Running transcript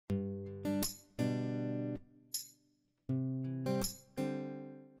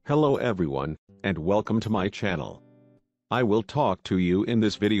Hello everyone, and welcome to my channel. I will talk to you in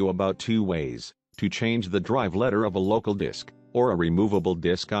this video about two ways to change the drive letter of a local disk or a removable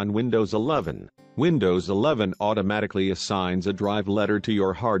disk on Windows 11. Windows 11 automatically assigns a drive letter to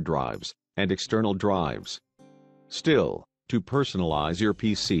your hard drives and external drives. Still, to personalize your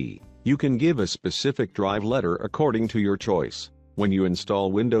PC, you can give a specific drive letter according to your choice. When you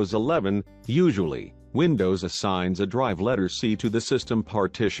install Windows 11, usually, Windows assigns a drive letter C to the system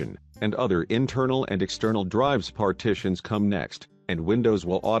partition, and other internal and external drives partitions come next, and Windows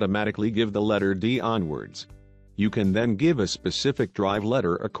will automatically give the letter D onwards. You can then give a specific drive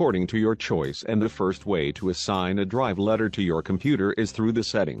letter according to your choice, and the first way to assign a drive letter to your computer is through the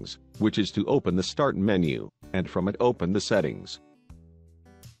settings, which is to open the Start menu, and from it open the settings.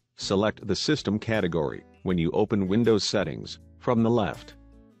 Select the system category when you open Windows settings, from the left.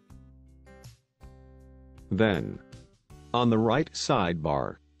 Then, on the right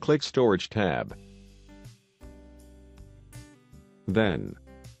sidebar, click Storage tab. Then,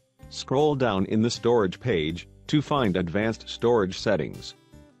 scroll down in the Storage page to find Advanced Storage Settings.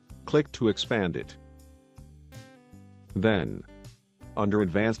 Click to expand it. Then, under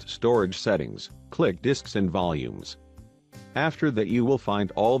Advanced Storage Settings, click Disks and Volumes. After that, you will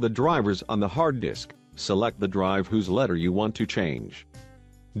find all the drivers on the hard disk. Select the drive whose letter you want to change.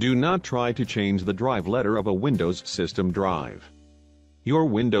 Do not try to change the drive letter of a Windows system drive. Your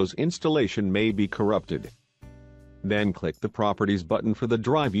Windows installation may be corrupted. Then click the Properties button for the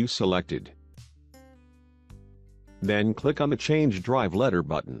drive you selected. Then click on the Change Drive Letter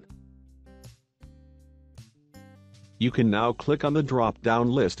button. You can now click on the drop-down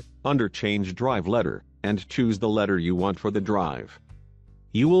list under Change Drive Letter and choose the letter you want for the drive.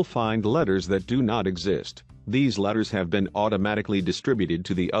 You will find letters that do not exist. These letters have been automatically distributed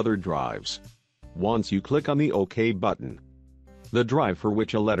to the other drives. Once you click on the OK button, the drive for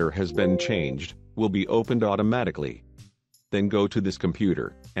which a letter has been changed will be opened automatically. Then go to this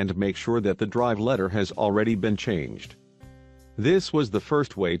computer and make sure that the drive letter has already been changed. This was the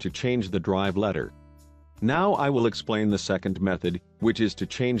first way to change the drive letter. Now I will explain the second method, which is to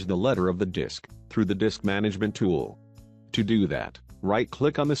change the letter of the disk through the Disk Management tool. To do that,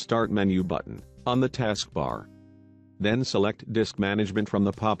 right-click on the Start menu button on the taskbar. Then select Disk Management from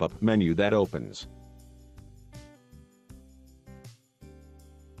the pop-up menu that opens.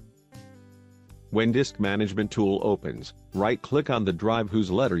 When Disk Management tool opens, right-click on the drive whose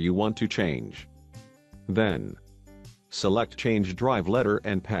letter you want to change. Then, select Change Drive Letter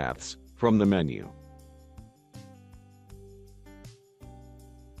and Paths from the menu.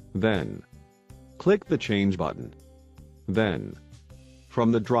 Then, click the Change button. Then,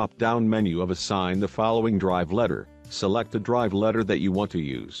 from the drop-down menu of Assign the following drive letter, select the drive letter that you want to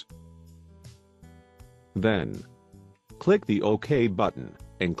use. Then, click the OK button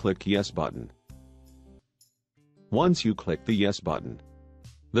and click Yes button. Once you click the Yes button,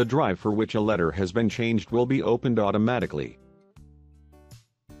 the drive for which a letter has been changed will be opened automatically.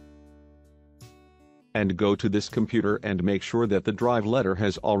 And go to this computer and make sure that the drive letter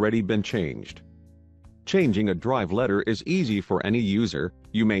has already been changed. Changing a drive letter is easy for any user.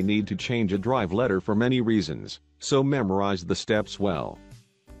 You may need to change a drive letter for many reasons, so memorize the steps well.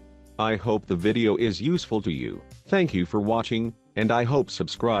 I hope the video is useful to you. Thank you for watching, and I hope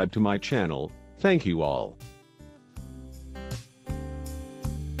subscribe to my channel. Thank you all.